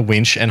man the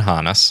winch and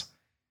harness,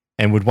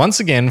 and would once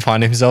again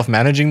find himself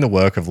managing the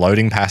work of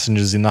loading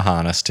passengers in the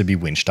harness to be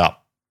winched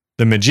up.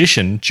 The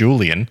magician,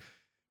 Julian,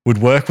 would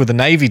work with a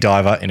Navy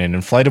diver in an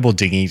inflatable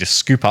dinghy to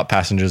scoop up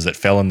passengers that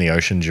fell in the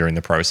ocean during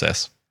the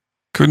process.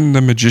 Couldn't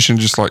the magician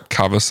just like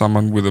cover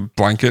someone with a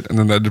blanket and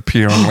then they'd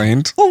appear on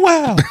land? Oh,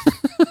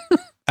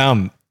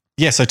 wow.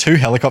 So 2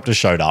 helicopters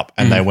showed up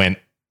and they went,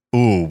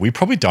 ooh, we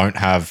probably don't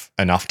have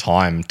enough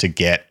time to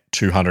get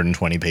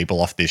 220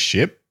 people off this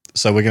ship.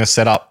 So we're going to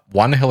set up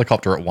 1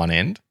 helicopter at one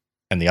end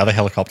and the other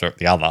helicopter at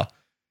the other.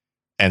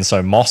 And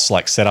so Moss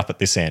set up at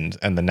this end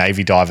and the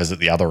Navy divers at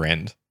the other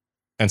end.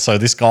 And so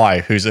this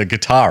guy who's a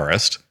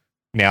guitarist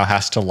now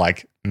has to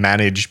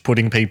manage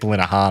putting people in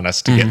a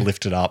harness to get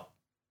lifted up.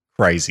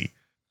 Crazy.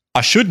 I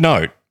should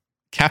note,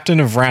 Captain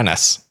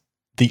Avranus,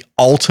 the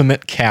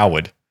ultimate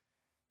coward,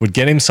 would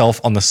get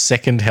himself on the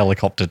 2nd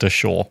helicopter to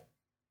shore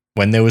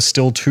when there was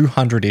still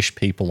 200-ish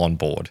people on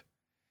board.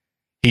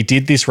 He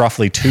did this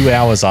roughly 2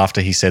 hours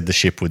after he said the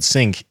ship would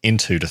sink in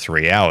 2 to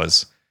 3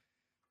 hours.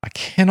 I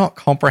cannot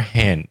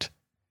comprehend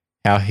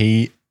how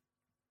he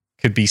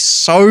could be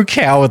so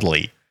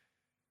cowardly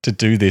to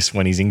do this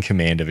when he's in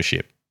command of a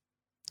ship.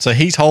 So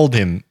he told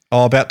him,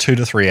 about 2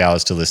 to 3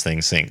 hours till this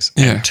thing sinks.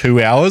 Yeah. And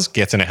 2 hours,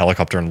 gets in a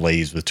helicopter and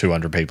leaves with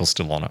 200 people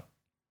still on it.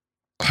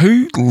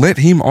 Who let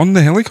him on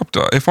the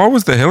helicopter? If I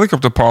was the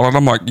helicopter pilot,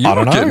 I'm like, you're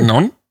not getting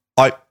on.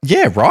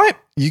 Yeah, right?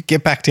 You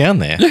get back down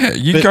there.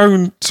 Yeah, go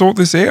and sort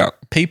this out.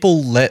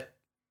 People let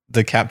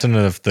the captain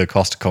of the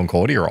Costa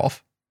Concordia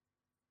off.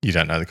 You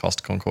don't know the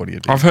Costa Concordia,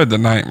 do you? I've heard the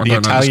name. I the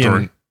don't know the story.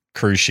 Italian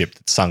cruise ship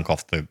that sunk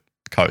off the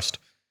coast.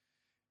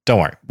 Don't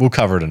worry. We'll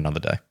cover it another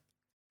day.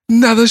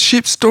 Another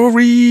ship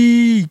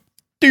story.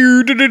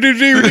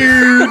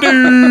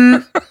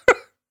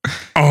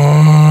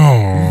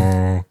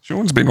 Oh.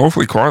 Sean's been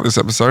awfully quiet this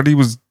episode. He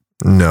was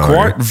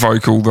quite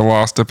vocal the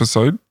last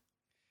episode.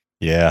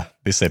 Yeah,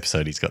 this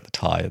episode he's got the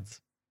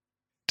tides.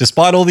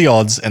 Despite all the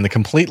odds and the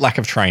complete lack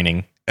of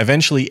training,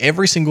 eventually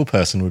every single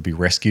person would be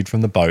rescued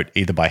from the boat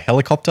either by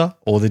helicopter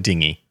or the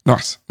dinghy.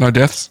 Nice. No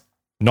deaths?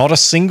 Not a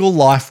single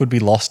life would be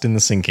lost in the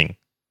sinking,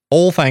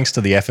 all thanks to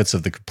the efforts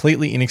of the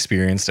completely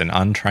inexperienced and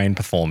untrained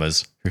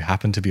performers who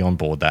happened to be on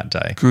board that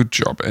day. Good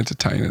job,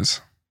 entertainers.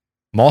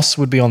 Moss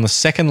would be on the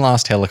second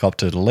last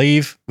helicopter to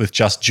leave, with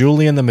just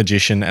Julian the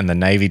magician and the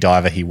Navy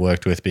diver he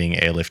worked with being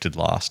airlifted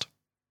last.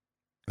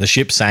 The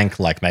ship sank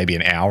like maybe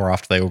an hour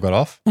after they all got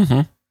off.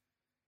 Mm-hmm.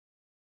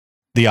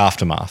 The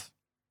aftermath.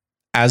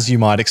 As you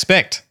might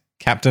expect,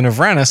 Captain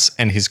Avranus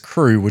and his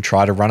crew would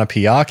try to run a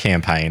PR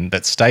campaign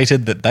that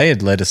stated that they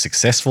had led a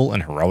successful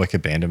and heroic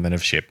abandonment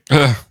of ship.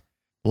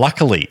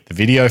 Luckily, the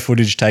video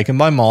footage taken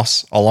by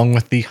Moss, along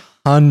with the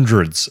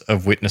hundreds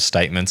of witness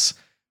statements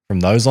from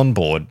those on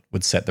board,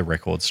 would set the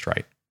record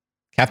straight.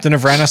 Captain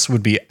Avranus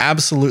would be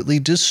absolutely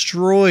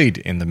destroyed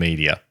in the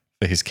media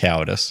for his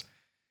cowardice.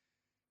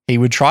 He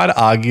would try to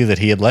argue that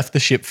he had left the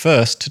ship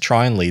first to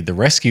try and lead the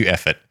rescue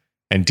effort,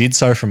 and did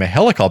so from a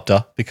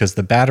helicopter because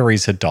the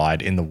batteries had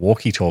died in the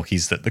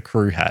walkie-talkies that the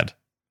crew had.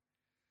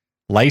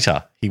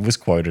 Later, he was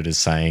quoted as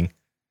saying,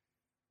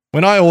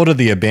 "When I order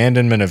the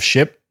abandonment of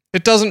ship,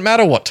 it doesn't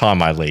matter what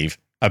time I leave.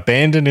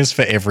 Abandon is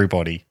for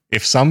everybody.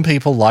 If some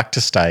people like to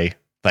stay,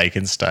 they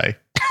can stay."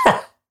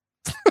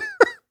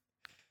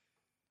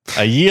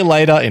 A year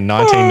later, in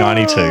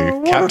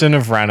 1992, Captain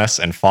Avranus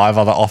and 5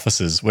 other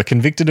officers were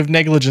convicted of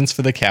negligence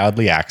for the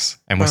cowardly acts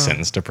and were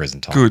sentenced to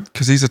prison time. Good,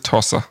 because he's a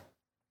tosser.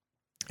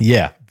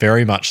 Yeah,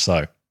 very much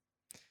so.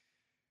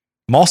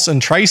 Moss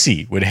and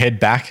Tracy would head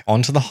back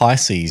onto the high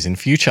seas in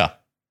future,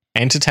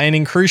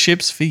 entertaining cruise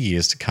ships for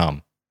years to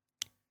come.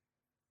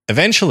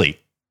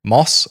 Eventually,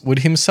 Moss would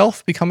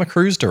himself become a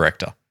cruise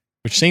director,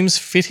 which seems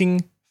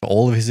fitting for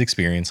all of his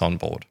experience on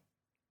board.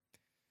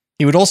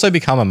 He would also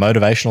become a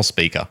motivational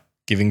speaker,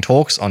 giving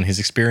talks on his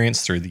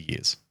experience through the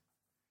years.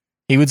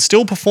 He would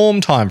still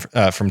perform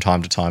from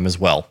time to time as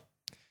well.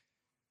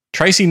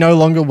 Tracy no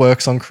longer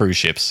works on cruise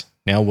ships,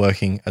 now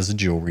working as a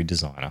jewelry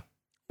designer,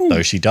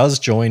 though she does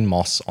join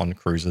Moss on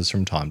cruises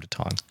from time to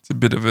time. It's a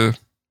bit of a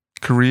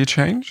career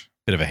change.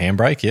 Bit of a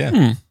handbrake,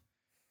 yeah.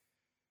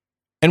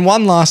 And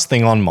one last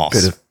thing on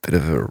Moss. Bit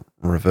of a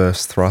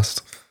reverse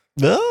thrust.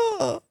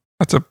 Ah.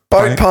 That's a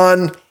Boat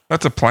pun.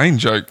 That's a plane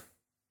joke.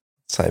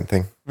 Same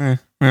thing. Yeah,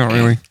 not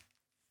really.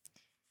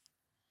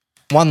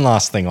 One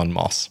last thing on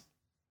Moss.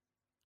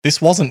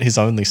 This wasn't his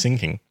only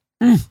sinking.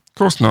 Of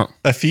course not.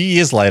 A few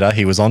years later,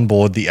 he was on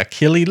board the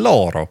Achille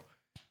Lauro,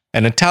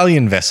 an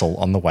Italian vessel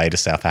on the way to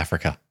South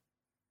Africa.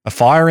 A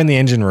fire in the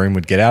engine room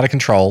would get out of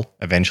control,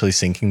 eventually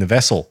sinking the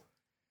vessel.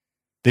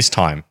 This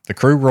time, the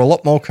crew were a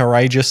lot more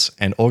courageous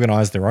and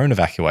organised their own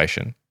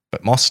evacuation,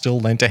 but Moss still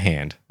lent a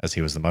hand as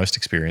he was the most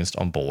experienced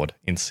on board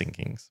in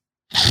sinkings.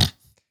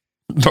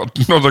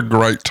 Not a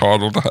great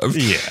title to have.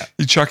 Yeah.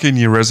 You chuck in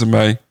your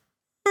resume.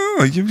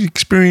 Oh, you've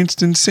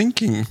experienced in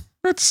sinking.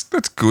 That's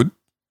good.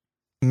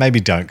 Maybe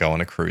don't go on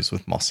a cruise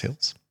with Moss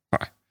Hills.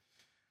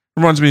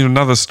 Reminds me of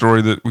another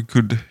story that we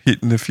could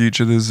hit in the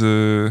future. There's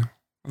I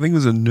think it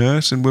was a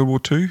nurse in World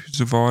War II who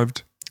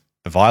survived.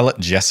 Violet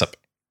Jessup.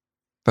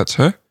 That's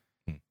her.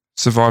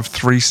 Survived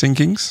 3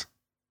 sinkings.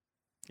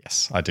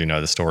 Yes, I do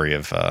know the story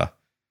of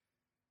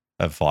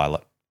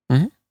Violet.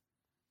 Mm-hmm.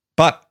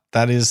 But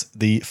that is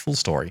the full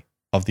story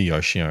of the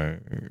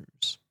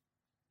Oceanos.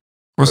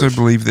 I also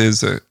believe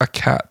there's a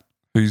cat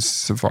who's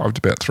survived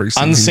about 3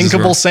 sinkings.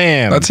 Unsinkable as well.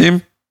 Sam. That's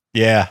him?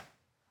 Yeah.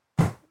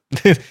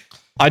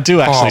 I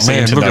do actually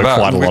seem to know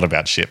quite a lot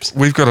about ships.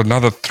 We've got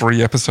another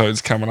 3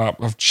 episodes coming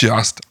up of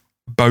just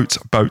boats.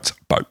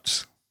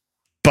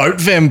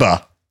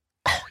 Boatvember.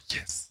 Oh,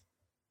 yes.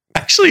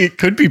 Actually, it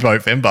could be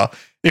Boatvember.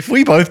 If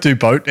we both do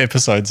boat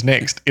episodes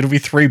next, it'll be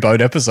 3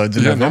 boat episodes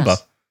in November.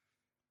 Nice.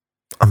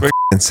 I'm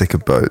f***ing sick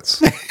of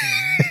boats.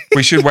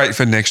 We should wait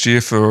for next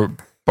year for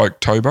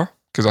Boattober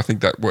because I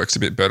think that works a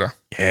bit better.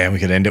 Yeah, we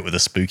could end it with a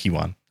spooky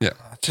one. Yeah.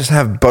 Just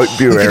have boat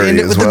bureau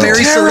as well. The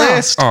Very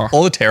Celeste. Oh.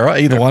 Or the Terror,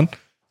 either one.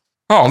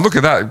 Oh, look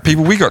at that.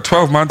 People, we got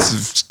 12 months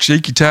of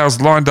cheeky tales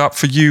lined up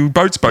for you.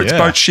 Boats,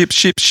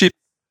 ship.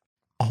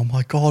 Oh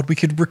my God, we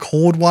could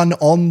record one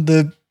on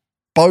the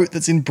boat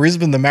that's in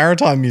Brisbane, the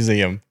Maritime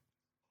Museum.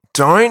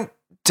 Don't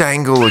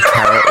dangle a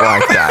carrot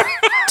like that.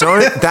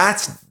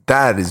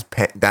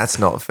 That's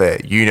not fair.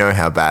 You know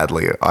how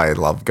badly I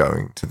love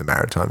going to the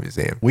Maritime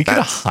Museum. We could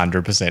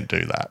 100%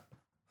 do that.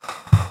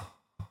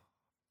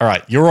 All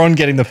right, you're on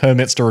getting the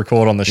permits to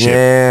record on the ship.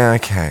 Yeah,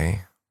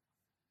 okay.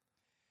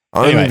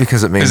 Only Anyway,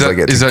 because it means I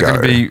get to go. Is that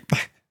going to be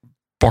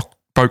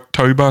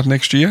Boattober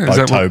next year? Is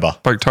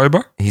Boattober.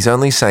 Boattober? He's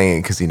only saying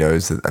it because he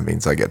knows that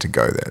means I get to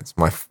go there. It's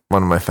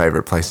one of my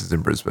favourite places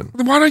in Brisbane.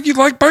 Then why don't you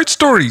like boat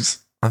stories?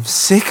 I'm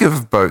sick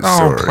of boat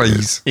Oh,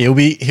 stories.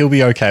 please. He'll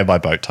be okay by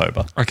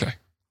Boattober. Okay.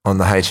 On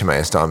the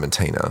HMAS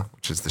Diamantina,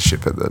 which is the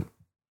ship at the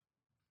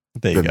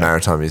There you go.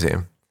 Maritime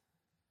Museum.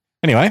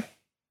 Anyway,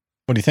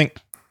 what do you think?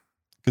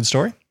 Good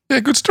story? Yeah,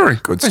 good story.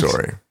 Good Thanks.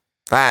 story.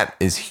 That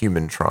is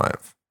human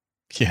triumph.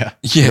 Yeah.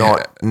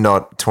 Yeah.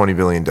 Not $20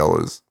 billion.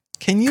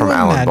 Can you From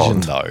Alan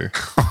imagine Bond. though?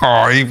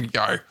 Oh, here we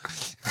go.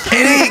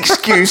 Any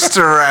excuse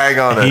to rag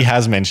on He it,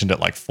 has mentioned it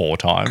like 4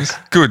 times.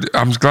 Good.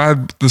 I'm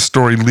glad the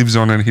story lives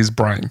on in his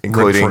brain.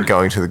 including Rent-free.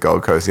 going to the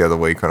Gold Coast the other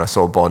week when I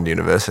saw Bond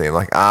University. I'm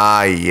like,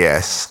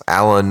 yes,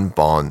 Alan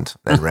Bond.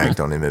 Then ragged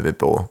on him a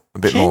bit more.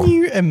 Can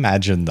you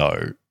imagine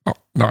though Oh,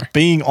 no.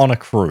 being on a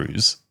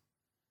cruise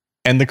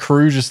and the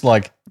crew just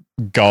like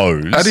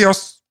goes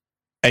Adios.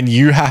 and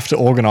you have to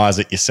organize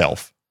it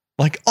yourself?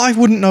 Like I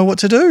wouldn't know what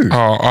to do.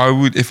 Oh, I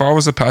would, if I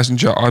was a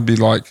passenger, I'd be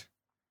like,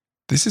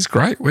 this is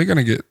great. We're going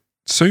to get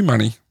Sue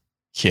money.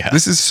 Yeah.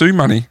 This is Sue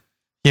money.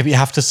 Yeah, but you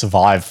have to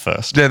survive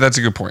first. Yeah, that's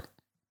a good point.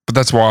 But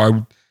that's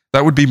why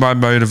that would be my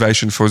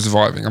motivation for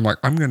surviving. I'm like,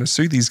 I'm going to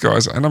sue these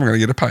guys and I'm going to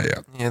get a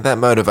payout. Yeah, that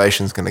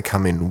motivation's going to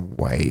come in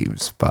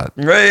waves, but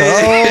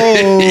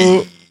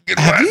Oh. Good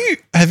one.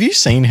 Have you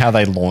seen how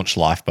they launch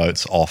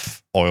lifeboats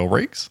off oil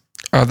rigs?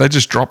 They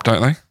just drop,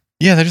 don't they?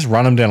 Yeah, they just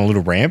run them down a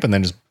little ramp and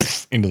then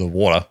just into the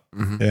water.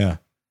 Mhm. Yeah.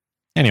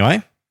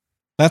 Anyway,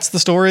 that's the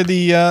story of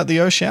the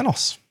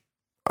Oceanos.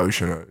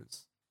 Oceanos.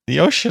 The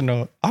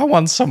Oceanos. I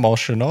want some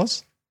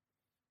Oceanos.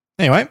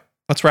 Anyway,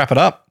 let's wrap it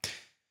up.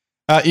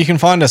 You can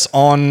find us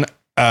on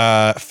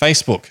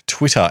Facebook,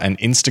 Twitter, and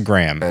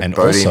Instagram, and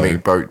Bodie also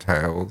McBoat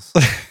Tales.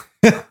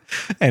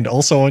 and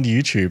also on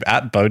YouTube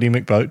at Bodie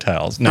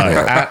McBoattails. No,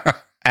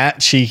 at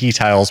Cheeky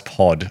Tales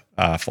Pod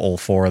for all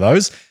 4 of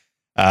those.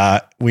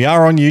 We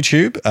are on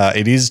YouTube.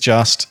 It is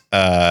just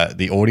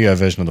the audio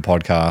version of the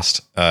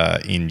podcast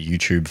in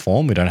YouTube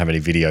form. We don't have any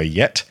video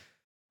yet.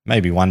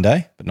 Maybe one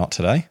day, but not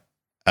today.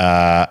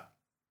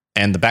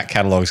 And the back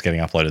catalogue is getting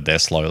uploaded there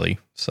slowly.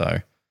 So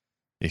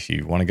if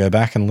you want to go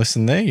back and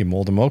listen there, you're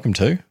more than welcome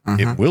to.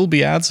 It will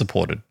be ad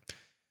supported.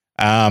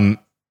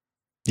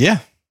 Yeah,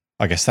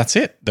 I guess that's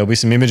it. There'll be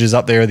some images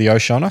up there of the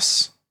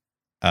Oceanos.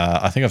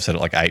 I think I've said it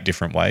like 8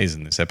 different ways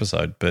in this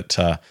episode, but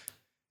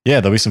yeah,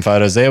 there'll be some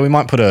photos there. We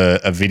might put a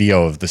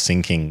video of the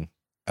sinking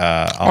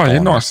up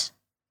Nice.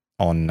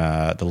 on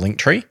the link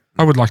tree.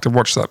 I would like to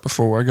watch that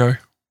before I go.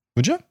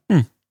 Would you?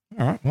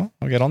 All right, well,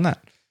 I'll get on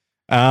that.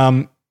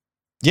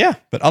 Yeah,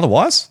 but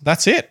otherwise,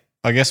 that's it.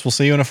 I guess we'll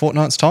see you in a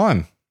fortnight's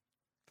time.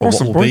 For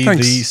Awesome, what will boy, be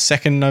thanks. the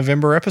 2nd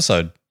November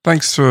episode.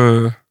 Thanks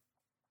for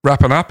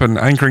wrapping up and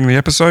anchoring the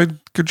episode.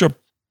 Good job.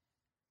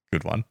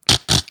 Good one.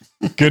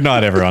 Good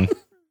night, everyone.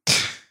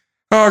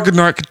 Oh, good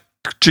night,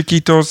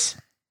 chiquitos.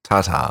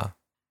 Ta-ta.